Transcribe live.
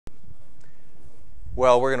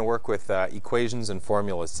Well, we're going to work with equations and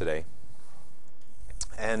formulas today.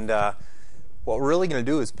 And what we're really going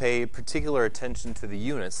to do is pay particular attention to the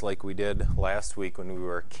units like we did last week when we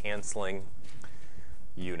were canceling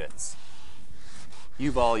units.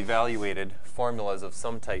 You've all evaluated formulas of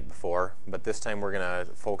some type before, but this time we're going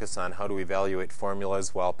to focus on how to evaluate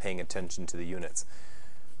formulas while paying attention to the units.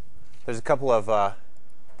 There's a couple of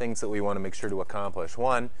things that we want to make sure to accomplish.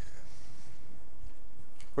 One,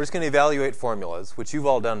 we're just going to evaluate formulas, which you've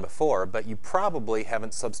all done before, but you probably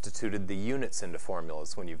haven't substituted the units into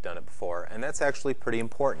formulas when you've done it before. And that's actually pretty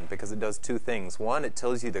important because it does two things. One, it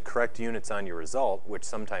tells you the correct units on your result, which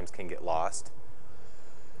sometimes can get lost.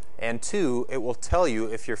 And two, it will tell you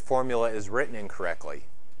if your formula is written incorrectly,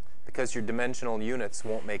 because your dimensional units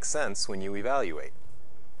won't make sense when you evaluate.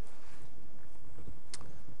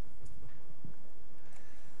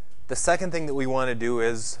 The second thing that we want to do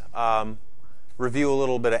is review a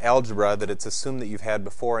little bit of algebra that it's assumed that you've had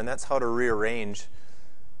before, and that's how to rearrange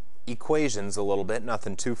equations a little bit,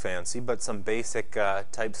 nothing too fancy, but some basic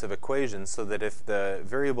types of equations so that if the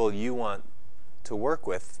variable you want to work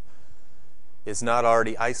with is not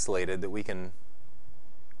already isolated, that we can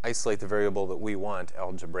isolate the variable that we want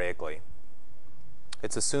algebraically.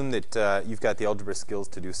 It's assumed that you've got the algebra skills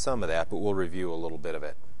to do some of that, but we'll review a little bit of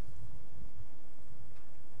it.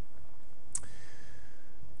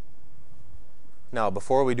 Now,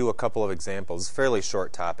 before we do a couple of examples, it's a fairly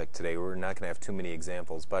short topic today. We're not going to have too many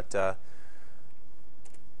examples, but the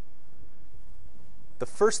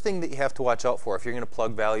first thing that you have to watch out for if you're going to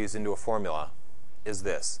plug values into a formula is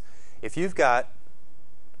this. If you've got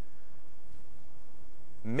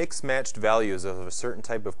mixed-matched values of a certain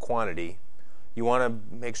type of quantity, you want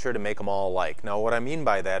to make sure to make them all alike. Now, what I mean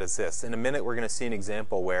by that is this. In a minute, we're going to see an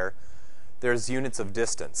example where there's units of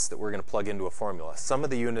distance that we're going to plug into a formula. Some of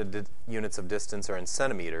the units of distance are in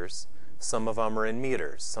centimeters. Some of them are in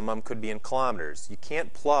meters. Some of them could be in kilometers. You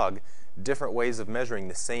can't plug different ways of measuring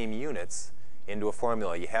the same units into a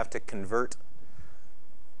formula. You have to convert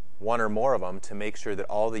one or more of them to make sure that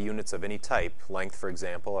all the units of any type, length for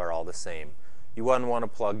example, are all the same. You wouldn't want to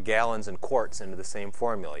plug gallons and quarts into the same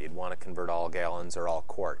formula. You'd want to convert all gallons or all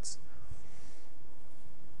quarts.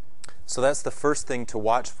 So that's the first thing to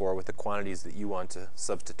watch for with the quantities that you want to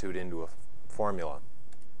substitute into a formula.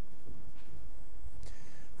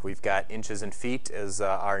 If we've got inches and feet as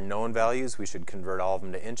our known values, we should convert all of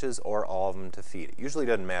them to inches or all of them to feet. It usually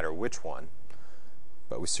doesn't matter which one,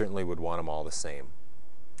 but we certainly would want them all the same.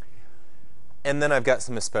 And then I've got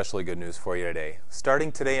some especially good news for you today.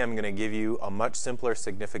 Starting today, I'm going to give you a much simpler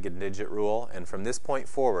significant digit rule, and from this point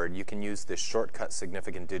forward, you can use this shortcut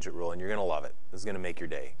significant digit rule, and you're going to love it. This is going to make your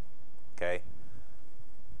day. Okay?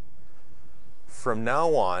 From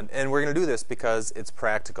now on, and we're going to do this because it's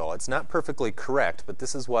practical. It's not perfectly correct, but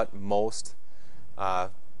this is what most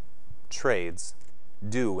trades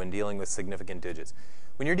do when dealing with significant digits.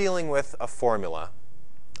 When you're dealing with a formula,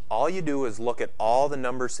 all you do is look at all the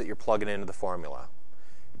numbers that you're plugging into the formula.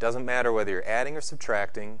 It doesn't matter whether you're adding or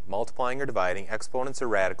subtracting, multiplying or dividing, exponents or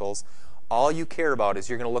radicals. All you care about is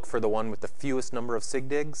you're going to look for the one with the fewest number of sig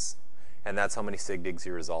digs, and that's how many sig digs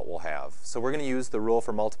your result will have. So we're going to use the rule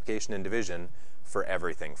for multiplication and division for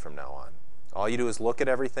everything from now on. All you do is look at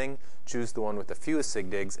everything, choose the one with the fewest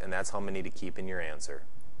sig digs, and that's how many to keep in your answer.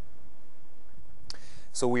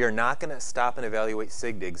 So we are not going to stop and evaluate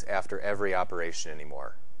sig digs after every operation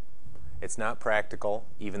anymore. It's not practical,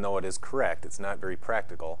 even though it is correct. It's not very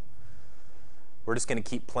practical. We're just going to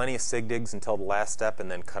keep plenty of sig digs until the last step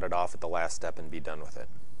and then cut it off at the last step and be done with it.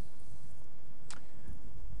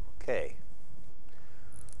 Okay,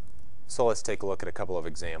 so let's take a look at a couple of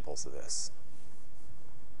examples of this.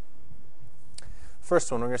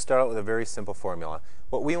 First one, we're going to start out with a very simple formula.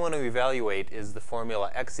 What we want to evaluate is the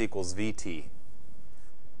formula x equals vt.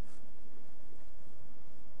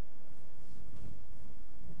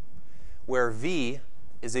 Where v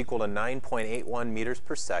is equal to 9.81 meters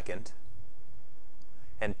per second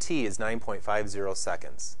and t is 9.50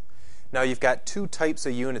 seconds. Now you've got two types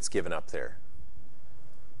of units given up there.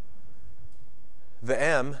 The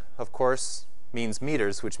m, of course, means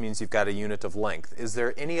meters, which means you've got a unit of length. Is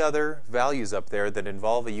there any other values up there that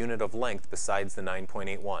involve a unit of length besides the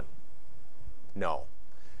 9.81? No.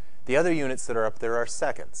 The other units that are up there are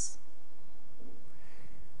seconds.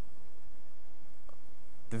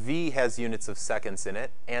 The v has units of seconds in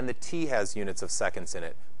it, and the t has units of seconds in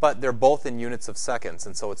it. But they're both in units of seconds,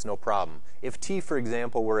 and so it's no problem. If t, for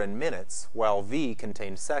example, were in minutes, while v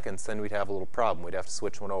contained seconds, then we'd have a little problem. We'd have to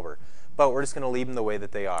switch one over. But we're just going to leave them the way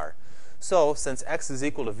that they are. So, since x is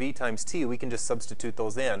equal to v times t, we can just substitute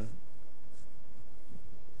those in.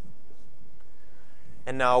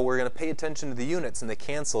 And now we're going to pay attention to the units, and they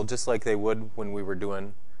cancel just like they would when we were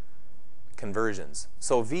doing conversions.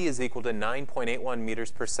 So V is equal to 9.81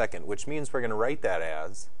 meters per second, which means we're going to write that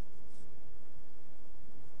as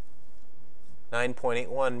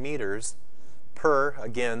 9.81 meters per,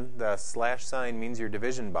 again, the slash sign means your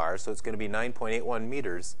division bar, so it's going to be 9.81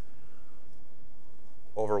 meters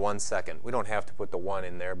over 1 second. We don't have to put the 1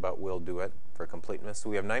 in there, but we'll do it for completeness. So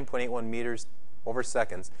we have 9.81 meters over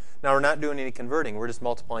seconds. Now we're not doing any converting, we're just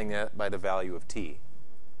multiplying that by the value of t.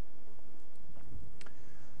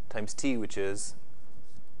 Times t, which is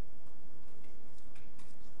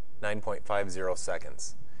 9.50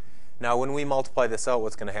 seconds. Now when we multiply this out,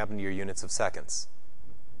 what's going to happen to your units of seconds?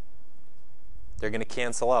 They're going to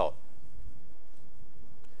cancel out,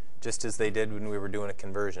 just as they did when we were doing a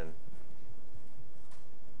conversion.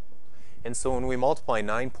 And so when we multiply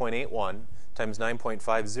 9.81 times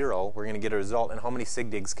 9.50, we're going to get a result. And how many sig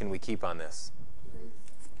digs can we keep on this?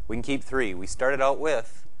 We can keep 3. We started out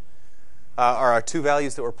with our two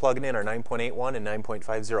values that we're plugging in are 9.81 and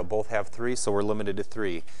 9.50. Both have 3, so we're limited to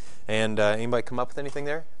 3. And anybody come up with anything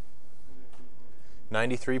there?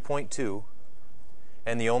 93.2.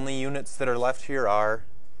 And the only units that are left here are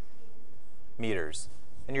meters.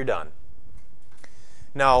 And you're done.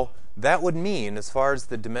 Now, that would mean, as far as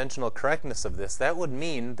the dimensional correctness of this, that would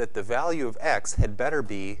mean that the value of x had better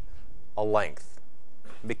be a length.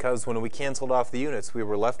 Because when we canceled off the units, we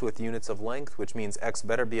were left with units of length, which means x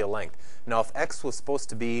better be a length. Now, if x was supposed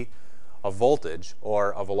to be a voltage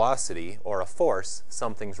or a velocity or a force,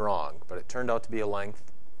 something's wrong. But it turned out to be a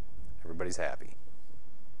length. Everybody's happy.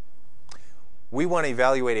 We want to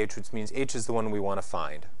evaluate h, which means h is the one we want to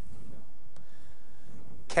find.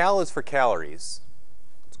 Cal is for calories.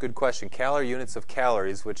 It's a good question. Cal are units of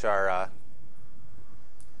calories, which are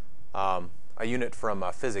a unit from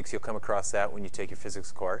physics. You'll come across that when you take your physics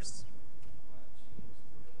course.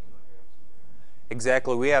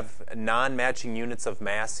 Exactly. We have non-matching units of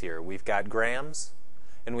mass here. We've got grams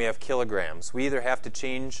and we have kilograms. We either have to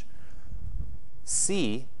change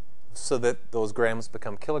C so that those grams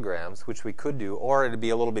become kilograms, which we could do, or it'd be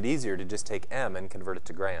a little bit easier to just take M and convert it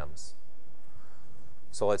to grams.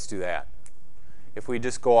 So let's do that. If we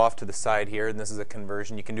just go off to the side here, and this is a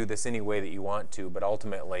conversion, you can do this any way that you want to, but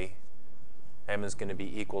ultimately M is going to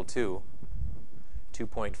be equal to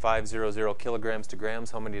 2.500 kilograms to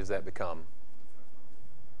grams. How many does that become?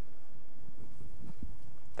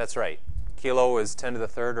 That's right. Kilo is 10 to the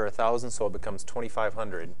third or 1,000, so it becomes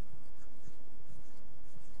 2,500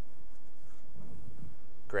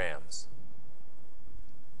 grams.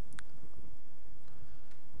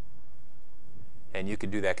 And you could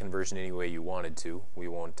do that conversion any way you wanted to. We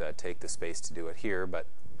won't take the space to do it here, but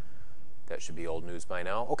that should be old news by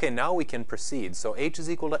now. Okay, now we can proceed. So h is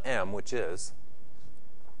equal to m, which is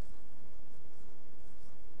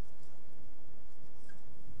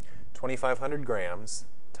 2,500 grams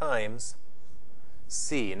times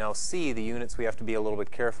c. Now c, the units we have to be a little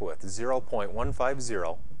bit careful with.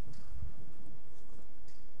 0.150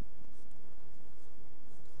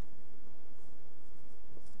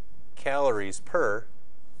 calories per,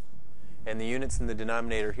 and the units in the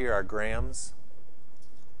denominator here are grams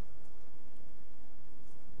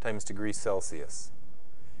times degrees Celsius.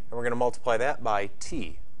 And we're going to multiply that by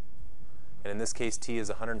T. And in this case, T is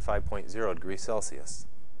 105.0 degrees Celsius.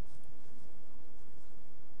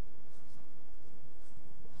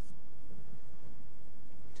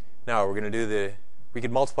 Now we're going to do we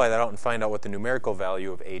could multiply that out and find out what the numerical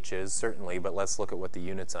value of H is, certainly, but let's look at what the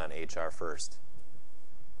units on H are first.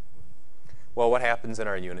 Well, what happens in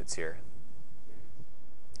our units here?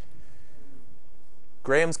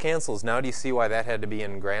 Grams cancels. Now do you see why that had to be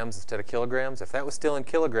in grams instead of kilograms? If that was still in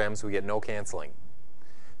kilograms, we get no canceling.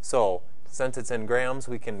 So, since it's in grams,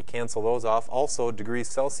 we can cancel those off. Also, degrees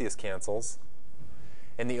Celsius cancels.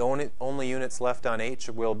 And the only units left on H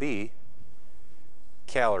will be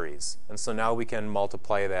calories. And so now we can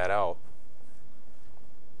multiply that out.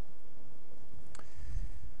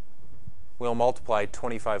 We'll multiply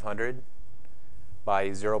 2,500 by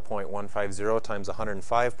 0.150 times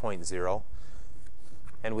 105.0.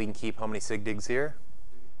 And we can keep how many sig digs here?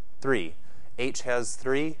 3. H has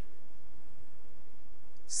 3,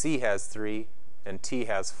 C has 3, and T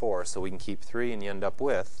has 4. So we can keep 3, and you end up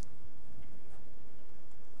with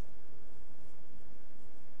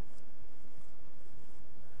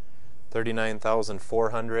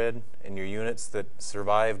 39,400, and your units that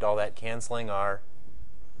survived all that canceling are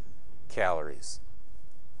calories.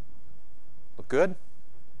 Look good?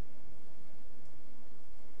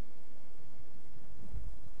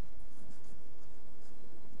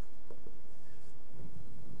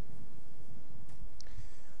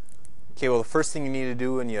 Okay, well the first thing you need to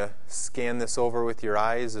do when you scan this over with your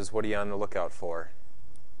eyes is what are you on the lookout for?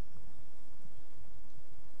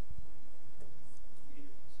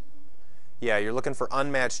 Yeah, you're looking for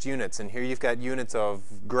unmatched units, and here you've got units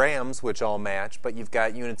of grams, which all match, but you've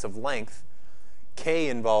got units of length. K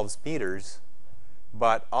involves meters,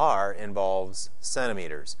 but R involves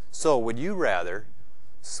centimeters. So would you rather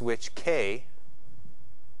switch K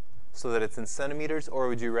so that it's in centimeters, or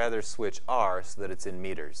would you rather switch R so that it's in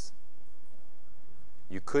meters?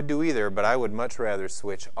 You could do either, but I would much rather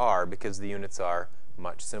switch R because the units are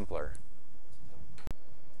much simpler.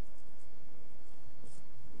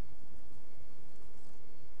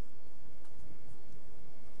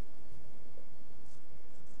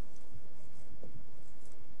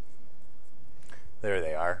 There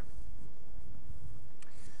they are.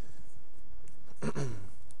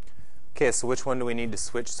 Okay, so which one do we need to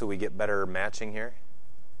switch so we get better matching here?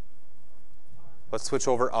 Let's switch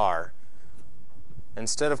over R.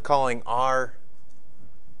 Instead of calling R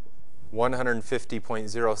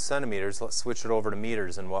 150.0 centimeters, let's switch it over to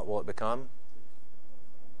meters, and what will it become?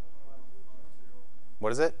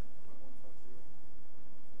 What is it?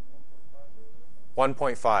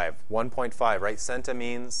 1.5. 1.5, right? Centa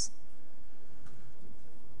means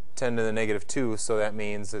 10 to the negative 2, so that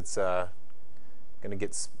means it's going to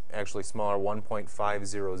get actually smaller,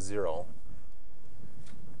 1.500.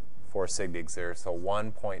 4 sig digs there, so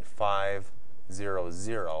 1.500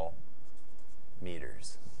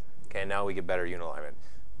 meters. Okay, now we get better unit alignment.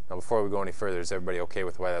 Now before we go any further, is everybody okay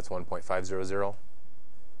with why that's 1.500?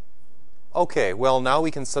 Okay, well now we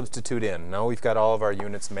can substitute in. Now we've got all of our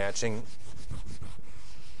units matching.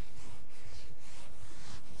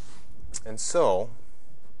 And so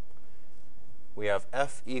we have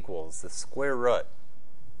F equals the square root.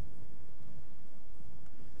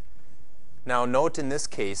 Now note in this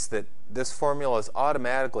case that this formula is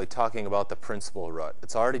automatically talking about the principal root.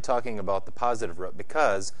 It's already talking about the positive root,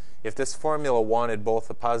 because if this formula wanted both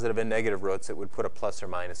the positive and negative roots, it would put a plus or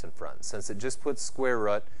minus in front. Since it just puts square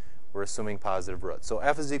root, we're assuming positive root. So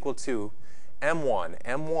F is equal to M1.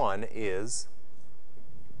 M1 is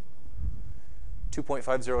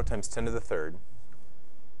 2.50 times 10 to the third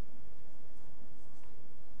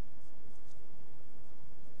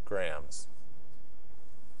grams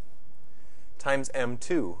times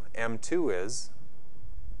M2. M2 is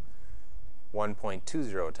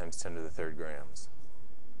 1.20 times 10 to the third grams.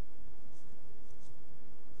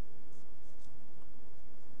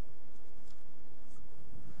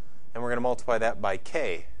 And we're going to multiply that by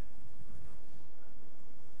K.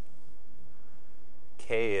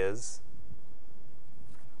 K is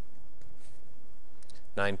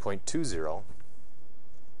 9.20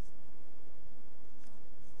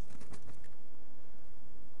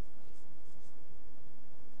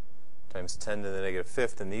 times 10 to the negative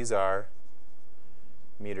fifth, and these are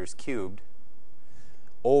meters cubed,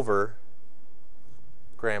 over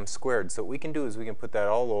grams squared. So what we can do is we can put that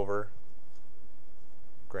all over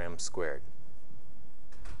grams squared.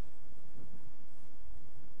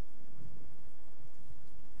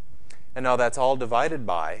 And now that's all divided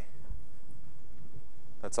by,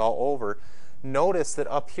 that's all over. Notice that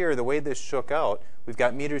up here, the way this shook out, we've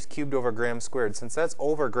got meters cubed over grams squared. Since that's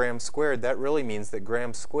over grams squared, that really means that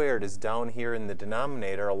grams squared is down here in the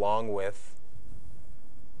denominator along with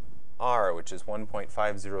R, which is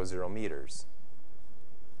 1.500 meters.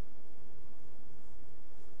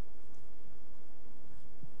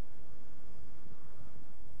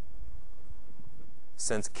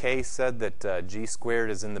 Since K said that G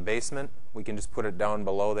squared is in the basement, we can just put it down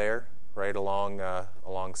below there, right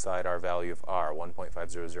alongside our value of R,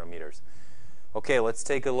 1.500 meters. Okay, let's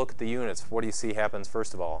take a look at the units. What do you see happens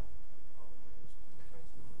first of all?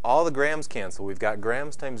 All the grams cancel. We've got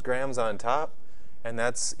grams times grams on top, and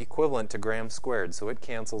that's equivalent to grams squared, so it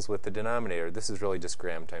cancels with the denominator. This is really just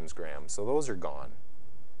gram times gram, so those are gone.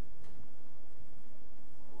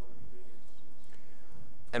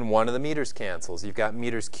 And one of the meters cancels. You've got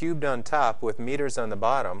meters cubed on top with meters on the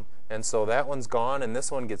bottom, and so that one's gone, and this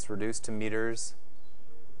one gets reduced to meters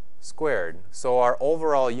squared. So our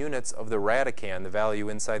overall units of the radicand, the value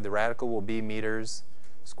inside the radical, will be meters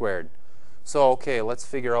squared. So okay, let's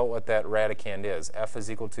figure out what that radicand is. F is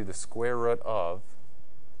equal to the square root of,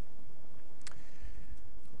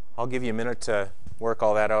 I'll give you a minute to work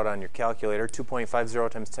all that out on your calculator. 2.50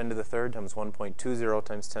 times 10 to the third times 1.20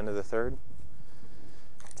 times 10 to the third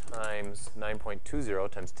times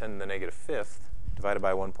 9.20 times 10 to the negative fifth divided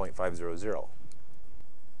by 1.500.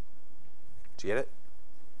 Did you get it?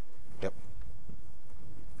 Yep.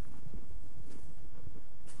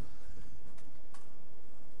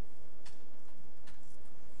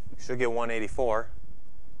 You should get 184.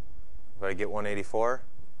 Did I get 184?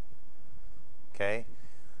 Okay.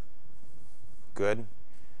 Good.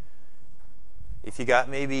 If you got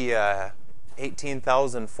maybe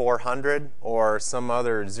 18,400 or some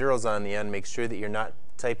other zeros on the end, make sure that you're not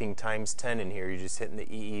typing times 10 in here. You're just hitting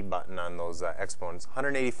the EE button on those exponents.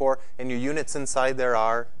 184, and your units inside there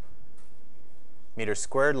are meters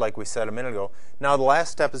squared, like we said a minute ago. Now the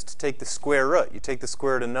last step is to take the square root. You take the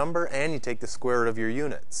square root of a number, and you take the square root of your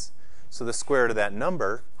units. So the square root of that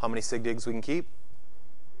number, how many sig digs we can keep?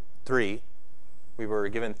 3. We were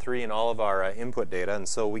given 3 in all of our input data, and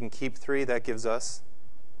so we can keep 3. That gives us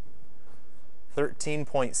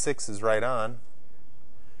 13.6 is right on.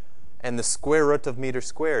 And the square root of meter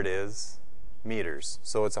squared is meters.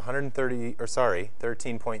 So it's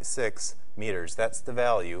 13.6 meters. That's the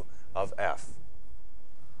value of F.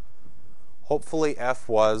 Hopefully F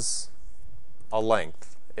was a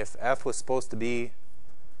length. If F was supposed to be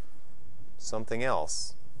something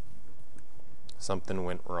else, something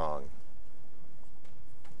went wrong.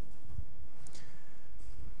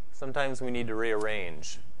 Sometimes we need to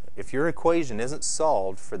rearrange. If your equation isn't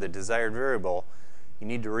solved for the desired variable, you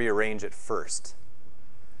need to rearrange it first.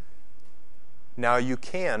 Now you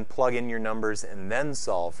can plug in your numbers and then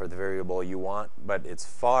solve for the variable you want, but it's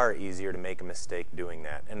far easier to make a mistake doing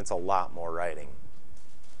that, and it's a lot more writing.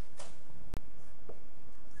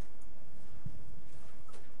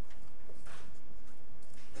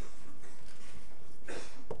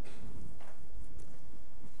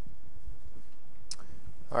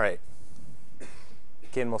 All right.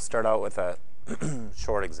 Again, we'll start out with a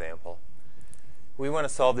short example. We want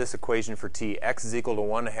to solve this equation for t. X is equal to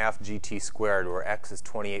 1/2 gt squared, where x is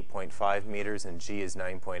 28.5 meters and g is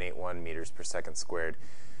 9.81 meters per second squared.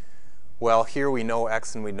 Well, here we know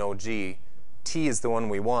x and we know g. T is the one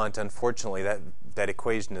we want. Unfortunately, that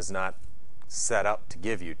equation is not set up to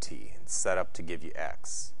give you t. It's set up to give you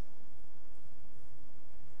x.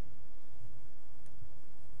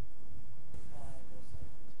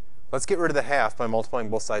 Let's get rid of the half by multiplying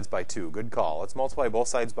both sides by 2. Good call. Let's multiply both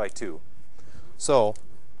sides by 2. So,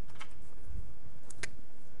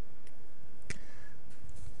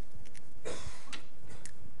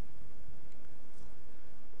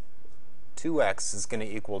 (2x) is going to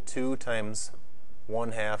equal 2 times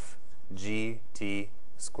 1/2 gt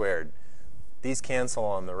squared. These cancel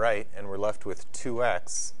on the right, and we're left with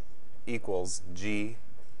 2x equals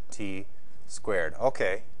gt squared.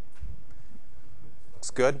 Okay.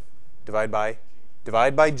 Looks good. Divide by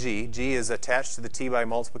g. G is attached to the t by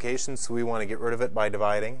multiplication, so we want to get rid of it by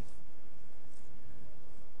dividing.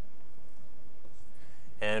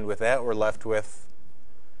 And with that, we're left with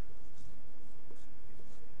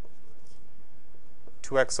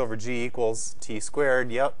 2x over g equals t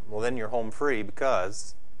squared. Yep, well then you're home free,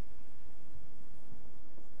 because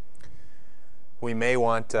we may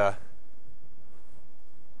want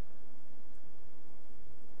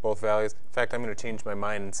both values. In fact, I'm going to change my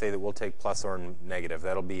mind and say that we'll take plus or negative.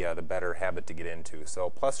 That'll be the better habit to get into. So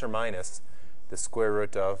plus or minus the square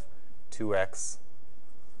root of 2x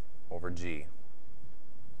over g.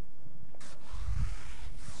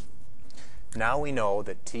 Now we know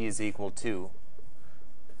that t is equal to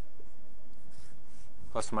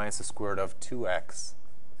plus or minus the square root of 2x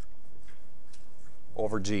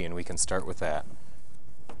over g, and we can start with that.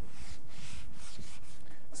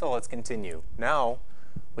 So let's continue. Now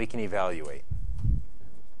we can evaluate.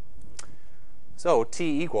 So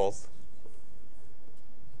t equals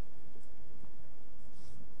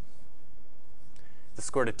the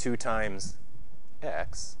square root of 2 times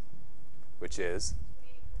x, which is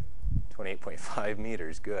 28.5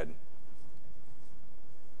 meters. Good.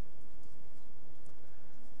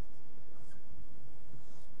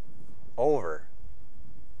 Over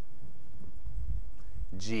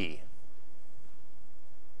g.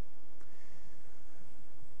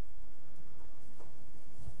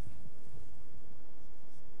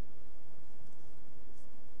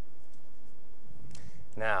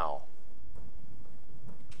 Now,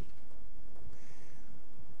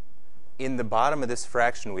 in the bottom of this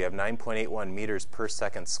fraction, we have 9.81 meters per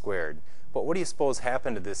second squared. But what do you suppose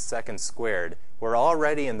happened to this second squared? We're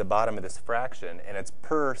already in the bottom of this fraction, and it's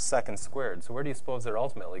per second squared. So where do you suppose they're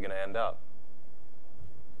ultimately going to end up?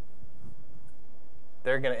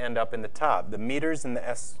 They're going to end up in the top. The meters and the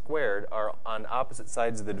s squared are on opposite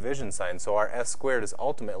sides of the division sign, so our s squared is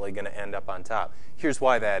ultimately going to end up on top. Here's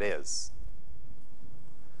why that is.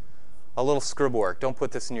 A little scribble work. Don't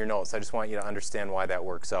put this in your notes. I just want you to understand why that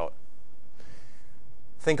works out.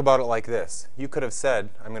 Think about it like this. You could have said,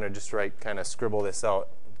 I'm going to just kind of scribble this out,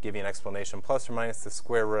 give you an explanation, plus or minus the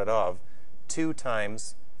square root of 2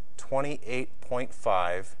 times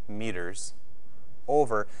 28.5 meters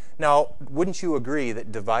over. Now, wouldn't you agree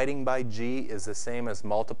that dividing by g is the same as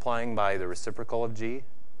multiplying by the reciprocal of g?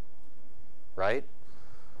 Right?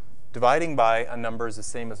 Dividing by a number is the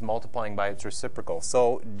same as multiplying by its reciprocal.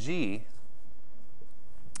 So g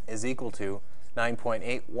is equal to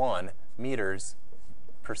 9.81 meters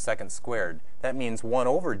per second squared. That means 1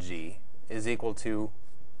 over g is equal to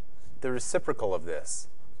the reciprocal of this,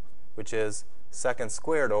 which is second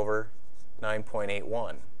squared over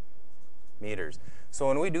 9.81 meters. So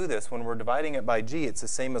when we do this, when we're dividing it by g, it's the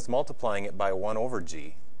same as multiplying it by 1 over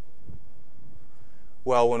g.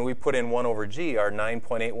 Well, when we put in 1 over g, our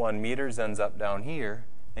 9.81 meters ends up down here,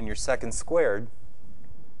 and your second squared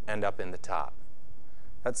end up in the top.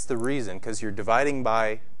 That's the reason, because you're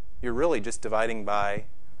really just dividing by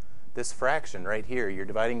this fraction right here. You're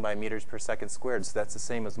dividing by meters per second squared, so that's the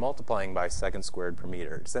same as multiplying by second squared per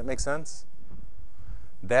meter. Does that make sense?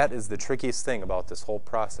 That is the trickiest thing about this whole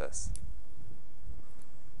process.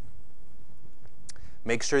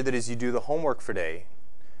 Make sure that as you do the homework for today,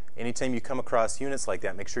 anytime you come across units like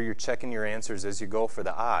that, make sure you're checking your answers as you go for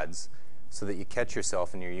the odds so that you catch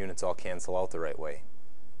yourself and your units all cancel out the right way.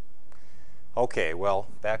 Okay, well,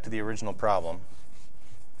 back to the original problem.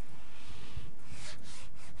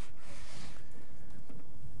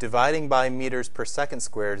 Dividing by meters per second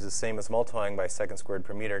squared is the same as multiplying by second squared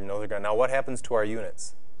per meter. Now what happens to our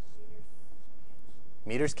units?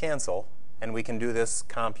 Meters cancel, and we can do this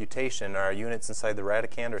computation. Our units inside the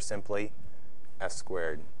radicand are simply s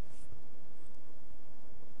squared.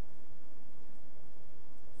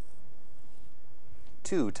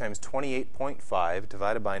 Two times 28.5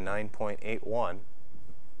 divided by 9.81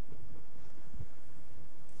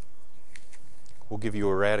 will give you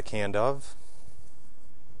a radicand of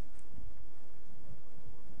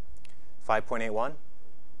 5.81.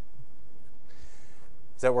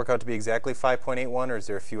 Does that work out to be exactly 5.81, or is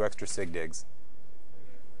there a few extra sig digs?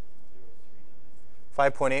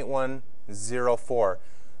 5.8104.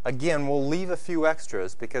 Again, we'll leave a few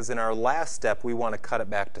extras because in our last step we want to cut it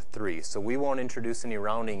back to 3. So we won't introduce any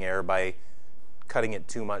rounding error by cutting it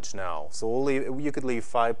too much now. So we'll leave, you could leave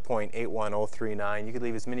 5.81039. You could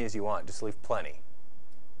leave as many as you want. Just leave plenty.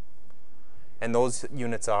 And those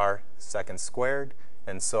units are seconds squared.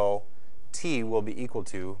 And so t will be equal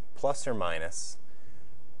to plus or minus.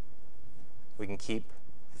 We can keep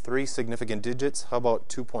 3 significant digits. How about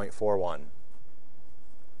 2.41?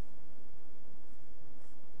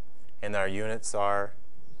 And our units are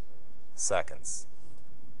seconds.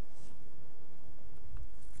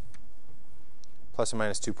 Plus or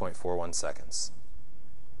minus 2.41 seconds.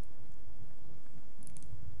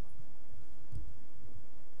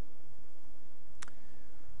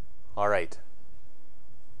 All right.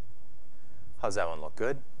 How's that one look?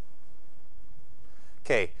 Good?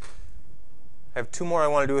 Okay. I have 2 more I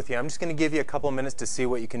want to do with you. I'm just going to give you a couple minutes to see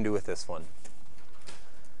what you can do with this one.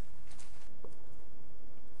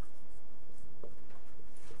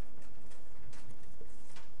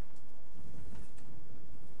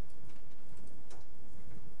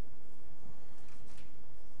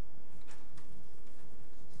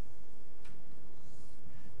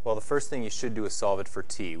 Well, the first thing you should do is solve it for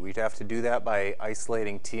t. We'd have to do that by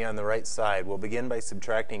isolating t on the right side. We'll begin by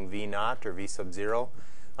subtracting v naught, or v sub 0.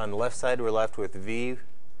 On the left side, we're left with v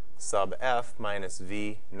sub f minus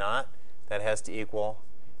v naught. That has to equal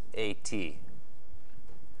at.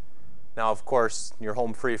 Now, of course, you're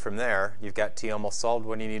home free from there. You've got t almost solved.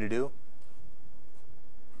 What do you need to do?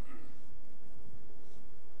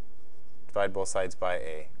 Divide both sides by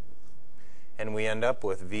a. And we end up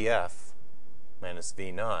with vf minus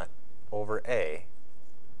v naught over a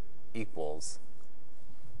equals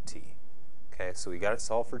t. Okay, so we got it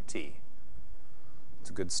solved for t. It's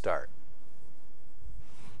a good start.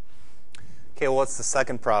 Okay, well, what's the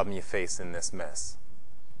second problem you face in this mess?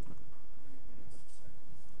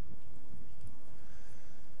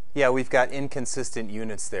 Yeah, we've got inconsistent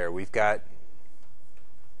units there. We've got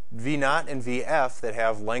v naught and vf that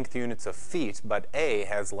have length units of feet, but a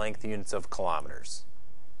has length units of kilometers.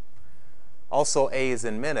 Also, a is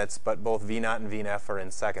in minutes, but both v naught and vf are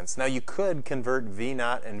in seconds. Now, you could convert v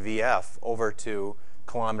naught and vf over to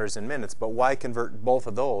kilometers and minutes, but why convert both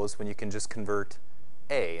of those when you can just convert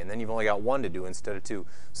a? And then you've only got 1 to do instead of 2.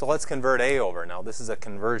 So let's convert a over. Now, this is a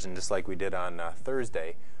conversion just like we did on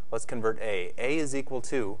Thursday. Let's convert a. A is equal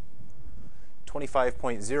to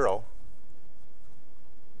 25.0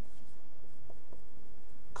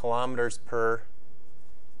 kilometers per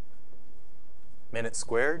minute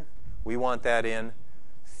squared. We want that in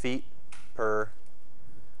feet per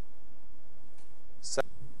second.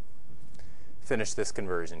 Finish this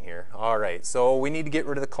conversion here. All right, so we need to get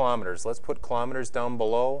rid of the kilometers. Let's put kilometers down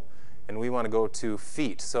below, and we want to go to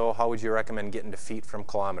feet. So how would you recommend getting to feet from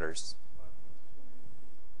kilometers?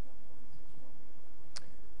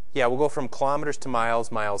 Yeah, we'll go from kilometers to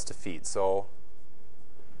miles, miles to feet. So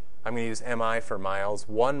I'm going to use MI for miles.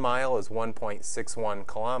 1 mile is 1.61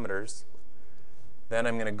 kilometers. Then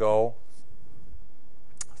I'm going to go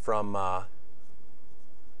from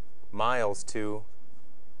miles to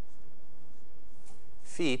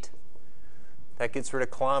feet. That gets rid of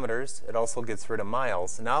kilometers. It also gets rid of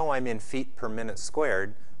miles. Now I'm in feet per minute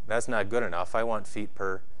squared. That's not good enough. I want feet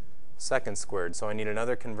per second squared. So I need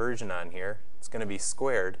another conversion on here. It's going to be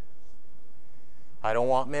squared. I don't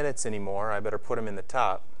want minutes anymore. I better put them in the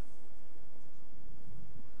top.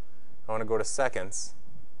 I want to go to seconds.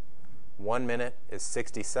 1 minute is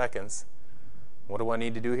 60 seconds. What do I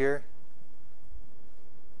need to do here?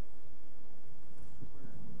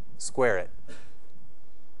 Square it.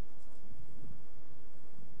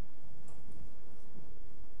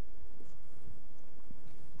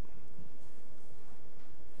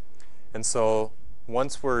 And so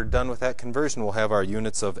once we're done with that conversion, we'll have our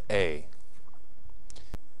units of A.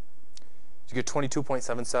 Did you get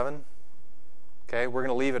 22.77? Okay, we're going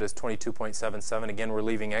to leave it as 22.77. Again, we're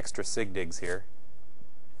leaving extra sig digs here.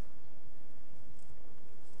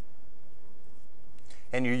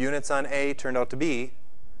 And your units on A turned out to be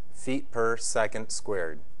feet per second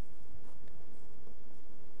squared.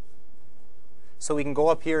 So we can go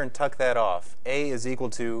up here and tuck that off. A is equal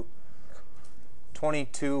to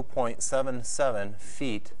 22.77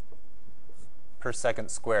 feet per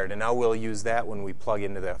second squared. And now we'll use that when we plug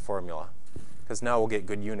into that formula, because now we'll get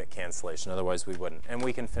good unit cancellation. Otherwise we wouldn't. And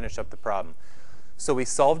we can finish up the problem. So we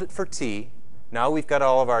solved it for t. Now we've got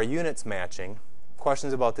all of our units matching.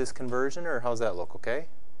 Questions about this conversion, or how's that look? Okay?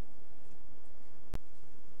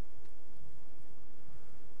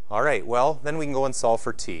 All right, well, then we can go and solve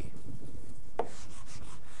for t.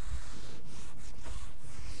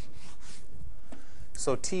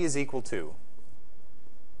 So t is equal to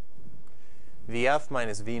Vf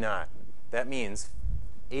minus V naught. That means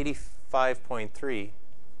 85.3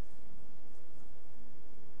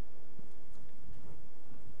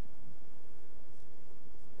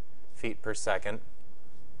 feet per second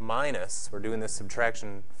minus, we're doing this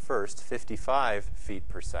subtraction first, 55 feet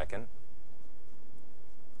per second.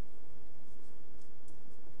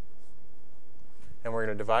 And we're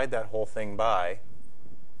going to divide that whole thing by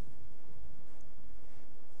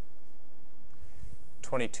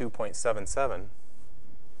 22.77.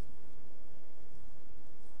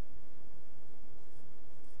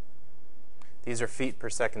 These are feet per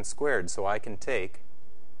second squared, so I can take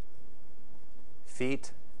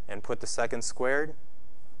feet and put the second squared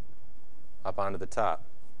up onto the top.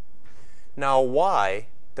 Now, why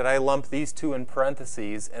did I lump these two in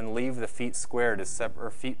parentheses and leave the feet squared as separate,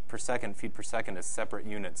 or feet per second as separate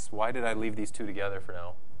units? Why did I leave these two together for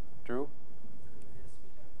now? Drew?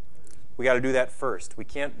 We got to do that first. We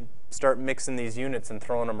can't start mixing these units and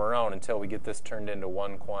throwing them around until we get this turned into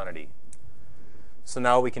one quantity. So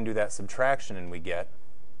now we can do that subtraction, and we get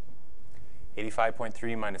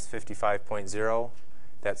 85.3 minus 55.0.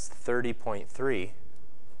 That's 30.3.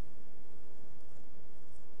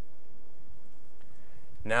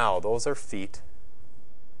 Now, those are feet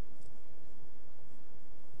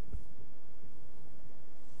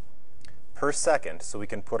per second, so we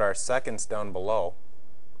can put our seconds down below.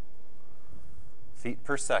 Feet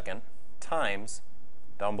per second times,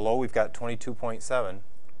 down below we've got 22.7,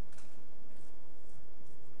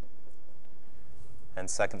 and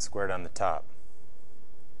second squared on the top.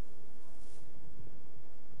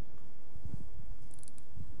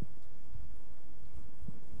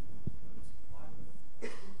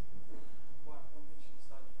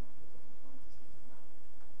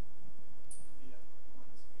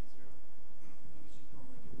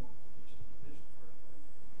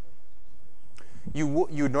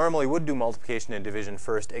 You normally would do multiplication and division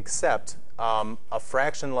first, except a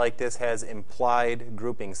fraction like this has implied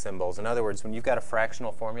grouping symbols. In other words, when you've got a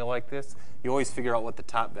fractional formula like this, you always figure out what the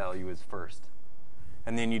top value is first.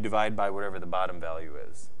 And then you divide by whatever the bottom value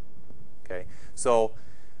is. Okay? So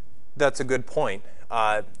that's a good point.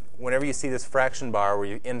 Whenever you see this fraction bar where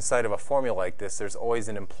you're inside of a formula like this, there's always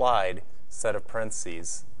an implied set of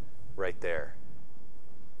parentheses right there.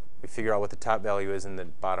 We figure out what the top value is and the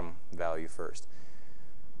bottom value first.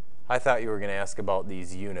 I thought you were going to ask about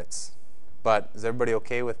these units. But is everybody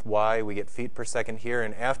okay with why we get feet per second here?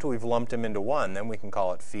 And after we've lumped them into one, then we can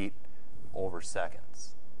call it feet over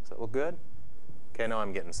seconds. Does that look good? Okay, now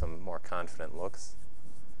I'm getting some more confident looks.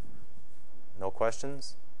 No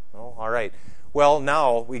questions? No? All right. Well,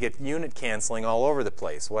 now we get unit canceling all over the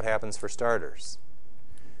place. What happens for starters?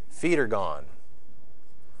 Feet are gone.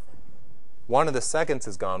 One of the seconds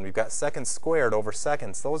is gone. We've got seconds squared over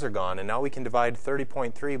seconds. Those are gone. And now we can divide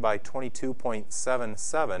 30.3 by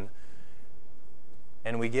 22.77.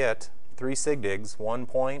 And we get 3 sig digs,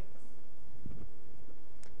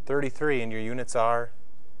 1.33, and your units are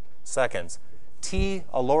seconds. T,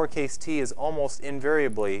 a lowercase t, is almost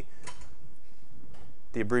invariably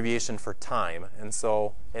the abbreviation for time, and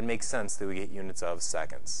so it makes sense that we get units of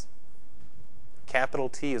seconds. Capital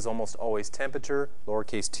T is almost always temperature,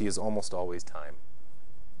 lowercase t is almost always time.